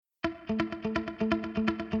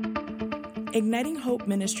Igniting Hope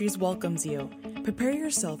Ministries welcomes you. Prepare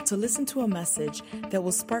yourself to listen to a message that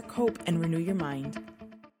will spark hope and renew your mind.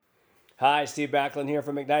 Hi, Steve Backlund here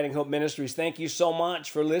from Igniting Hope Ministries. Thank you so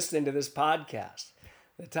much for listening to this podcast.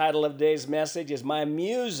 The title of today's message is My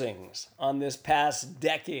Musings on This Past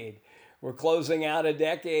Decade. We're closing out a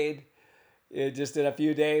decade just in a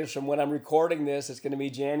few days from when I'm recording this. It's going to be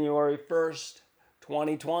January 1st,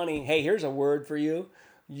 2020. Hey, here's a word for you.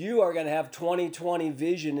 You are going to have 2020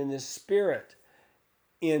 vision in the spirit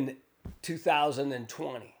in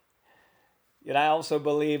 2020. Yet I also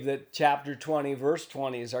believe that chapter 20, verse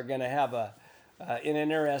 20s are going to have an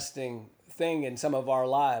interesting thing in some of our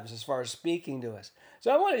lives as far as speaking to us.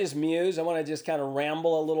 So I want to just muse. I want to just kind of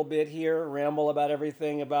ramble a little bit here, ramble about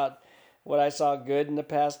everything about what I saw good in the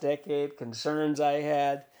past decade, concerns I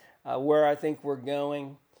had, where I think we're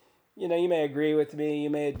going. You know, you may agree with me, you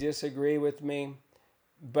may disagree with me,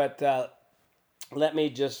 but let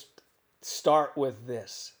me just start with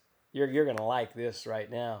this. You're going to like this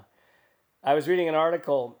right now. I was reading an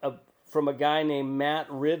article from a guy named Matt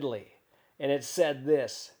Ridley, and it said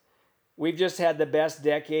this: "We've just had the best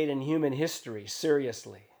decade in human history,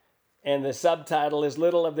 seriously." And the subtitle is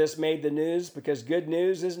 "Little of this made the news because good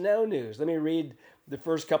news is no news." Let me read the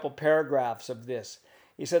first couple paragraphs of this.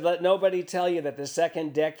 He said, "Let nobody tell you that the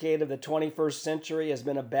second decade of the 21st century has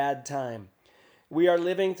been a bad time. We are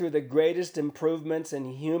living through the greatest improvements in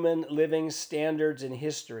human living standards in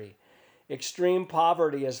history. Extreme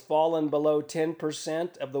poverty has fallen below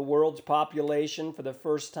 10% of the world's population for the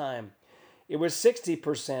first time. It was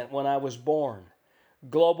 60% when I was born.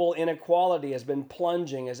 Global inequality has been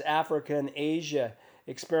plunging as Africa and Asia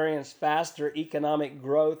experience faster economic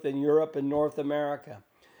growth than Europe and North America.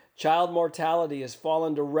 Child mortality has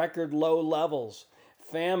fallen to record low levels.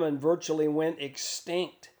 Famine virtually went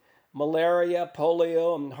extinct. Malaria,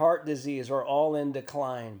 polio, and heart disease are all in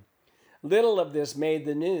decline. Little of this made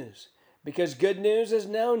the news because good news is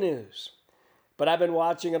no news. But I've been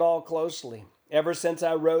watching it all closely. Ever since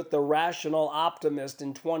I wrote The Rational Optimist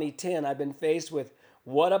in 2010, I've been faced with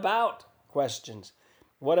what about questions.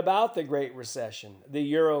 What about the Great Recession, the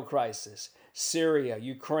Euro crisis, Syria,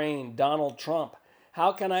 Ukraine, Donald Trump?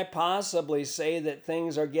 How can I possibly say that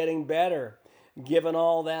things are getting better given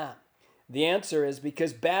all that? The answer is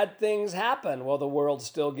because bad things happen while the world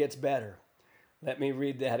still gets better. Let me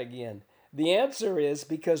read that again. The answer is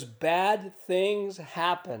because bad things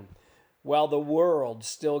happen while the world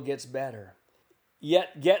still gets better.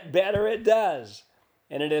 Yet get better it does.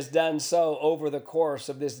 And it has done so over the course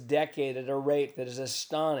of this decade at a rate that has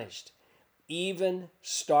astonished even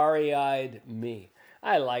starry-eyed me.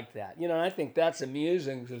 I like that. You know, I think that's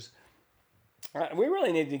amusing because we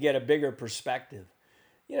really need to get a bigger perspective.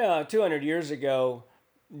 You know, 200 years ago,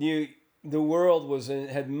 the world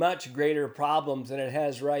had much greater problems than it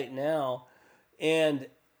has right now, but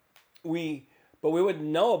we wouldn't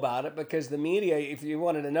know about it because the media, if you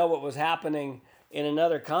wanted to know what was happening in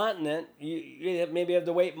another continent, you maybe have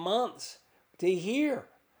to wait months to hear.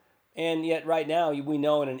 And yet right now, we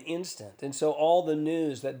know in an instant. And so all the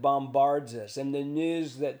news that bombards us and the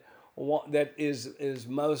news that is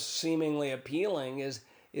most seemingly appealing is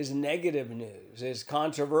negative news, is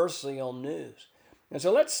controversial news. And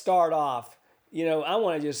so let's start off. You know, I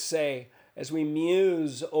want to just say, as we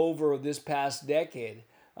muse over this past decade,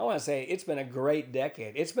 I want to say it's been a great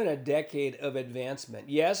decade. It's been a decade of advancement.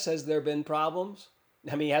 Yes, has there been problems?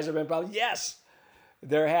 I mean, has there been problems? Yes,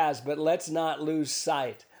 there has. But let's not lose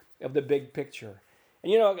sight of the big picture.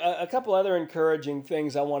 And, you know, a couple other encouraging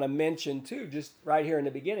things I want to mention, too, just right here in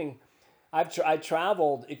the beginning. I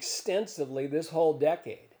traveled extensively this whole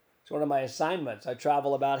decade. It's one of my assignments. I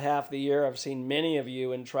travel about half the year. I've seen many of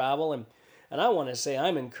you in travel, and I want to say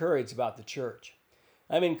I'm encouraged about the church.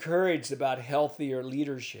 I'm encouraged about healthier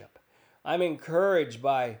leadership. I'm encouraged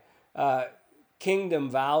by kingdom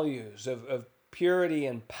values of purity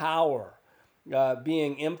and power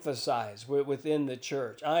being emphasized within the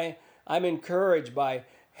church. I'm encouraged by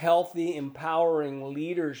healthy, empowering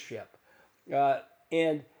leadership.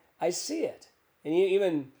 And I see it. And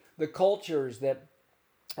even the cultures that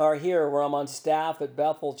are here where I'm on staff at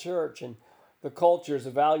Bethel Church, and the cultures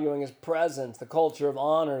of valuing His presence, the culture of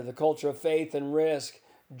honor, the culture of faith and risk,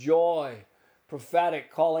 joy,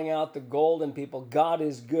 prophetic, calling out the golden people, God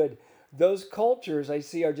is good. Those cultures I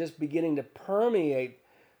see are just beginning to permeate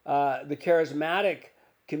the charismatic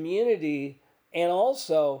community and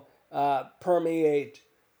also permeate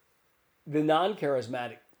the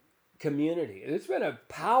non-charismatic community. It's been a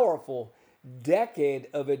powerful decade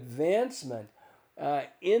of advancement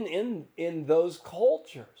in those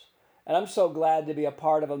cultures. And I'm so glad to be a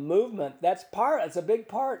part of a movement that's a big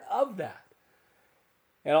part of that.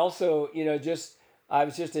 And also, just I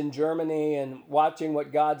was just in Germany and watching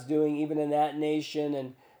what God's doing even in that nation,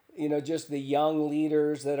 and just the young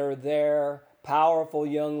leaders that are there, powerful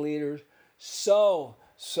young leaders, so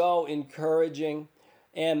encouraging.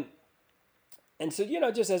 And so,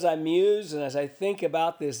 just as I muse and as I think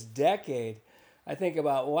about this decade, I think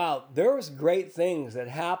about, wow, there was great things that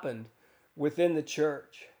happened within the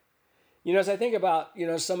church. As I think about,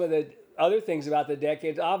 some of the other things about the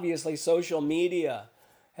decade, obviously social media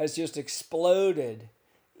has just exploded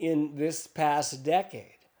in this past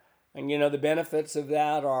decade. And, the benefits of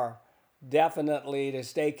that are definitely to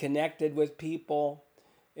stay connected with people,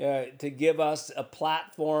 to give us a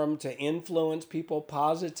platform to influence people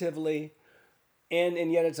positively.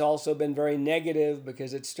 And yet it's also been very negative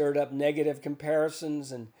because it stirred up negative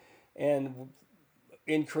comparisons and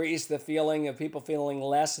increased the feeling of people feeling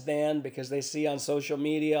less than because they see on social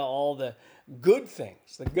media all the good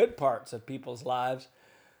things, the good parts of people's lives.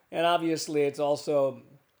 And obviously it's also,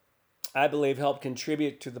 I believe, helped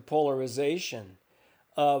contribute to the polarization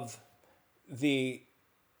of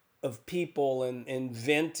people and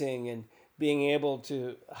venting and being able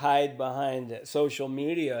to hide behind social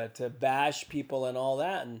media to bash people and all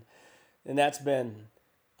that. And that's been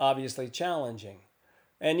obviously challenging.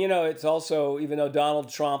 And, it's also, even though Donald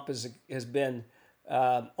Trump has been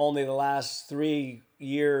only the last 4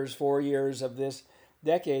 years of this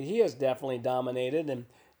decade, he has definitely dominated. And,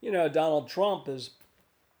 Donald Trump is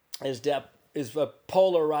a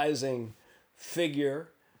polarizing figure,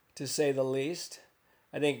 to say the least.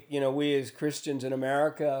 I think, we as Christians in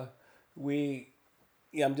America,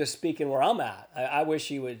 I'm just speaking where I'm at. I wish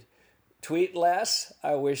he would tweet less.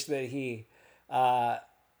 I wish that he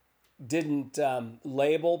didn't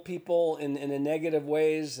label people in a negative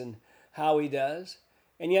ways and how he does.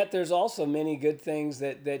 And yet there's also many good things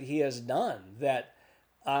that he has done that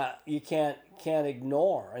you can't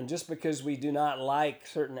ignore. And just because we do not like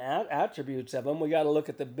certain attributes of him, we got to look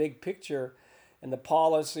at the big picture and the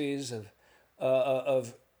policies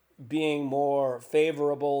of being more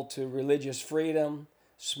favorable to religious freedom,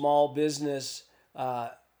 small business,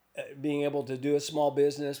 being able to do a small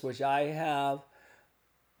business, which I have,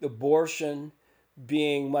 abortion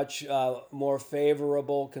being much more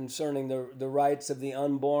favorable concerning the rights of the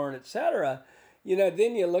unborn, etc.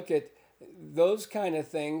 Then you look at those kind of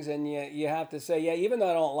things and you have to say, yeah, even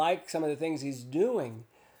though I don't like some of the things he's doing,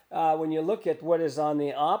 when you look at what is on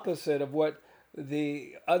the opposite of what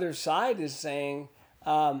the other side is saying,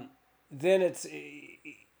 then it's,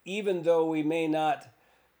 even though we may not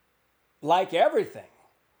like everything,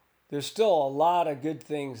 there's still a lot of good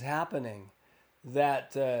things happening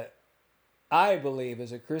that I believe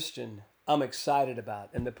as a Christian I'm excited about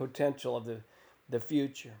and the potential of the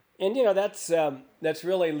future. And that's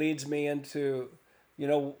really leads me into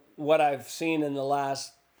what I've seen in the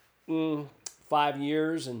last 5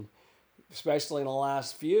 years, and especially in the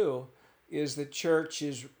last few, is the church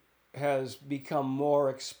has become more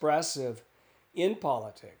expressive in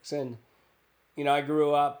politics. And I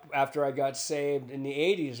grew up after I got saved in the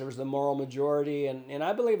 80s. There was the moral majority, and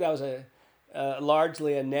I believe that was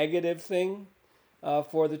largely a negative thing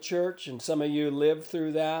for the church. And some of you lived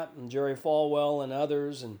through that, and Jerry Falwell and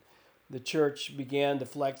others, and the church began to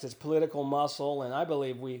flex its political muscle. And I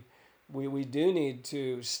believe we do need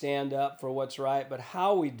to stand up for what's right, but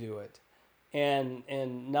how we do it, and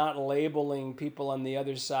not labeling people on the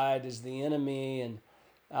other side as the enemy, and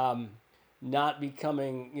not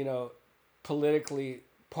becoming politically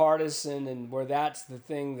partisan, and where that's the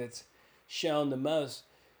thing that's shown the most.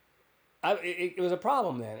 It was a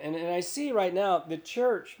problem then, and I see right now the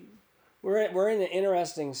church, we're in an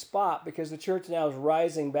interesting spot because the church now is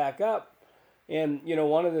rising back up. And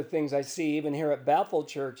one of the things I see even here at Bethel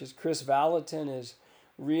Church is Chris Valentin is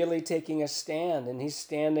really taking a stand, and he's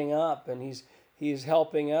standing up, and he's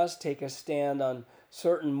helping us take a stand on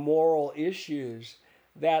certain moral issues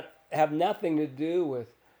that have nothing to do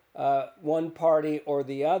with one party or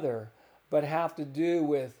the other, but have to do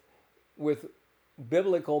with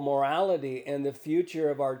biblical morality and the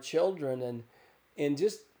future of our children, and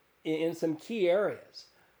just in some key areas.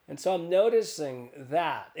 And so I'm noticing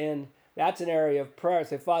that, and that's an area of prayer. I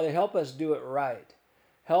say, Father, help us do it right.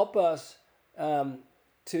 Help us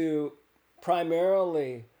to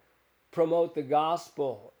primarily promote the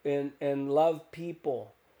gospel and love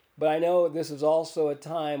people. But I know this is also a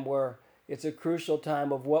time where it's a crucial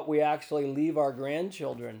time of what we actually leave our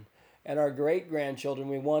grandchildren and our great-grandchildren.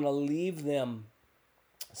 We want to leave them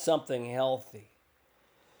something healthy.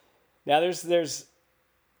 Now, there's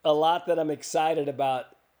a lot that I'm excited about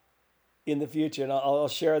in the future, and I'll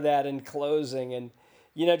share that in closing. And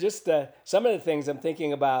just some of the things I'm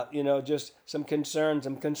thinking about, just some concerns.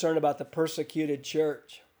 I'm concerned about the persecuted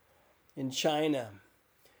church in China,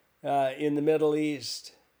 in the Middle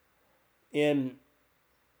East, in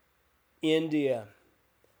India,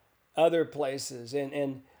 other places.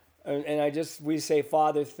 And we say,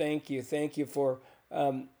 Father, thank you. Thank you for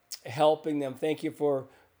helping them. Thank you for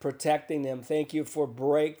protecting them. Thank you for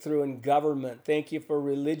breakthrough in government. Thank you for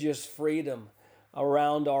religious freedom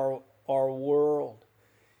around our world.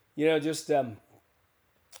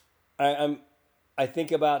 I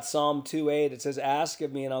think about Psalm 2:8. It says, "Ask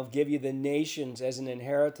of me, and I'll give you the nations as an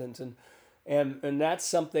inheritance." And that's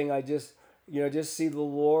something I just see the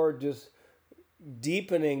Lord just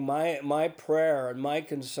deepening my prayer and my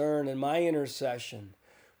concern and my intercession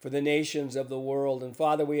for the nations of the world. And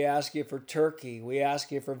Father, we ask you for Turkey. We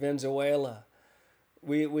ask you for Venezuela.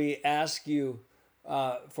 We ask you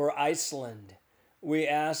for Iceland. We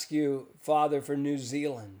ask you, Father, for New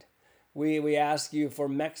Zealand. We ask you for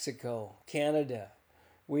Mexico, Canada.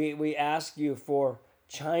 We ask you for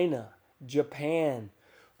China, Japan.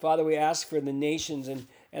 Father, we ask for the nations. And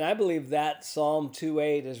I believe that Psalm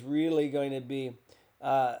 2:8 is really going to be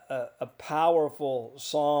a powerful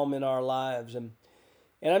psalm in our lives. And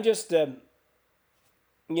I'm just,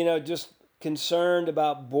 just concerned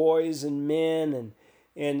about boys and men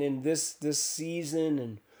and in this season,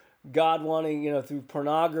 and God wanting, through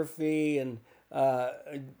pornography and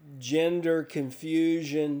gender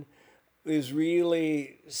confusion, is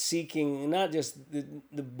really seeking not just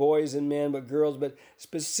the boys and men, but girls, but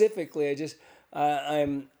specifically,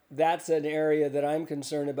 that's an area that I'm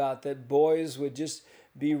concerned about, that boys would just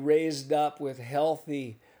be raised up with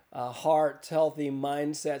healthy hearts, healthy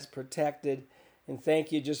mindsets, protected. And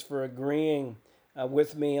thank you just for agreeing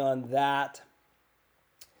with me on that.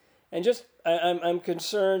 And just I'm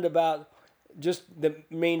concerned about just the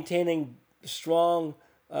maintaining strong,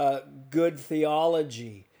 good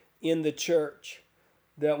theology in the church,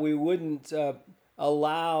 that we wouldn't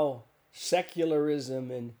allow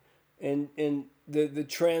secularism and the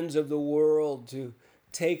trends of the world to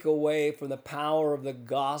take away from the power of the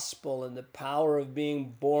gospel and the power of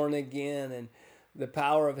being born again and the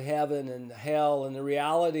power of heaven and hell and the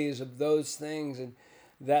realities of those things. And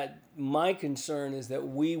that my concern is that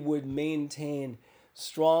we would maintain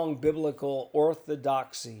strong biblical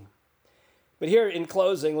orthodoxy. But here in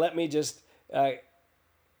closing, let me just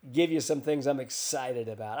give you some things I'm excited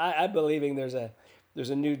about. I'm believing there's a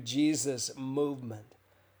new Jesus movement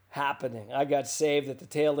happening. I got saved at the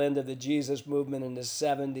tail end of the Jesus movement in the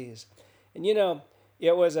 70s. And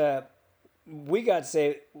we got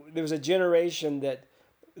saved, there was a generation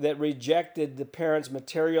that rejected the parents'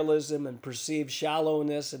 materialism and perceived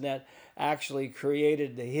shallowness, and that actually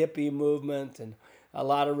created the hippie movement and a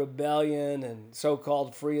lot of rebellion and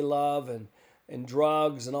so-called free love and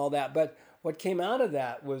drugs and all that. But what came out of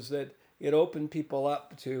that was that it opened people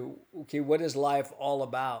up to, okay, what is life all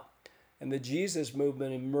about? And the Jesus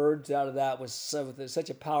movement emerged out of that with such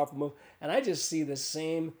a powerful move. And I just see the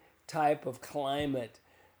same type of climate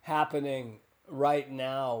happening right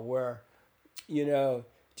now, where,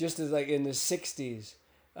 just as like in the 60s,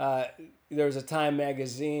 there was a Time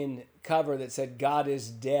magazine cover that said God is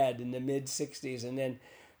dead in the mid-60s. And then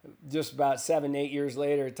just about 7-8 years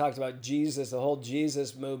later, it talks about Jesus, the whole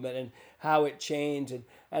Jesus movement and how it changed. And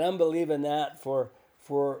I'm believing that for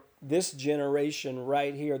this generation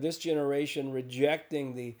right here, this generation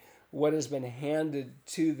rejecting what has been handed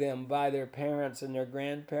to them by their parents and their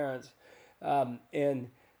grandparents. Again,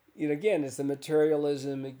 it's the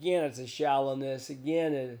materialism, again, it's the shallowness,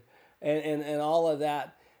 again, and all of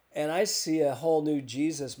that. And I see a whole new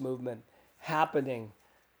Jesus movement happening,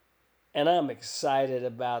 and I'm excited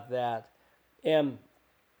about that. And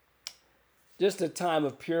just a time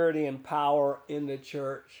of purity and power in the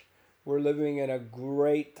church. We're living in a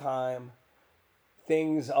great time.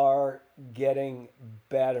 Things are getting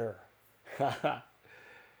better.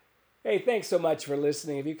 Hey, thanks so much for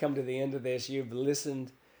listening. If you come to the end of this, you've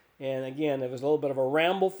listened. And again, it was a little bit of a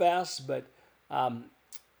ramble fest, but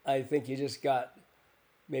I think you just got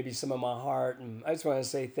maybe some of my heart. And I just want to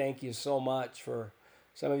say thank you so much for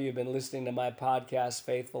some of you have been listening to my podcast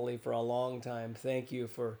faithfully for a long time. Thank you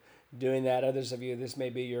for doing that. Others of you, this may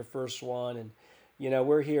be your first one. And,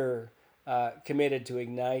 we're here committed to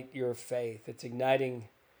ignite your faith. It's igniting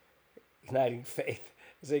faith.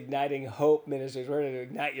 It's Igniting Hope Ministries. We're going to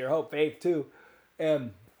ignite your hope, faith too.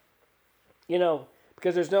 And,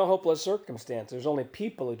 because there's no hopeless circumstance. There's only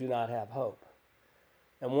people who do not have hope.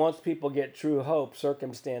 And once people get true hope,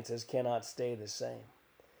 circumstances cannot stay the same.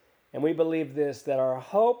 And we believe this, that our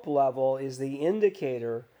hope level is the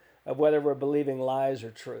indicator of whether we're believing lies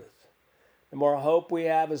or truth. The more hope we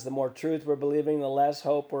have is the more truth we're believing. The less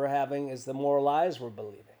hope we're having is the more lies we're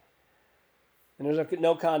believing. And there's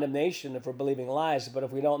no condemnation if we're believing lies, but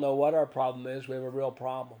if we don't know what our problem is, we have a real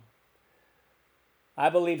problem. I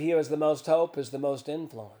believe he who has the most hope is the most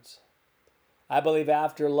influence. I believe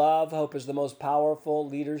after love, hope is the most powerful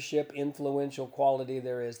leadership, influential quality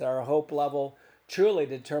there is. That our hope level truly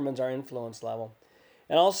determines our influence level.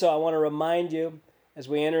 And also, I want to remind you, as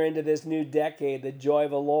we enter into this new decade, the joy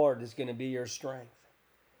of the Lord is going to be your strength.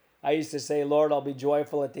 I used to say, Lord, I'll be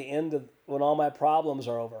joyful at the end of when all my problems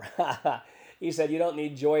are over. He said, you don't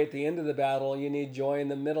need joy at the end of the battle. You need joy in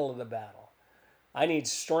the middle of the battle. I need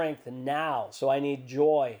strength now, so I need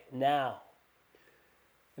joy now.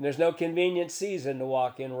 And there's no convenient season to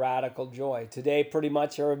walk in radical joy. Today, pretty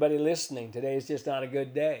much everybody listening, today is just not a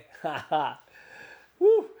good day.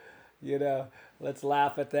 Woo! Let's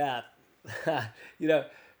laugh at that.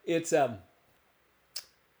 It's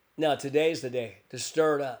now today's the day to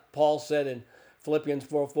stir it up. Paul said in Philippians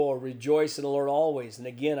 4:4, rejoice in the Lord always. And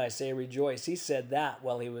again, I say rejoice. He said that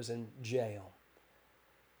while he was in jail.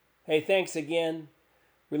 Hey, thanks again.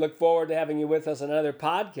 We look forward to having you with us on another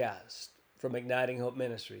podcast from Igniting Hope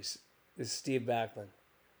Ministries. This is Steve Backlund.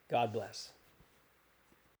 God bless.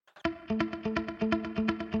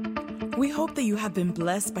 We hope that you have been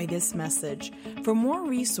blessed by this message. For more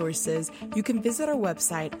resources, you can visit our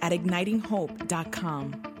website at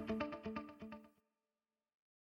ignitinghope.com.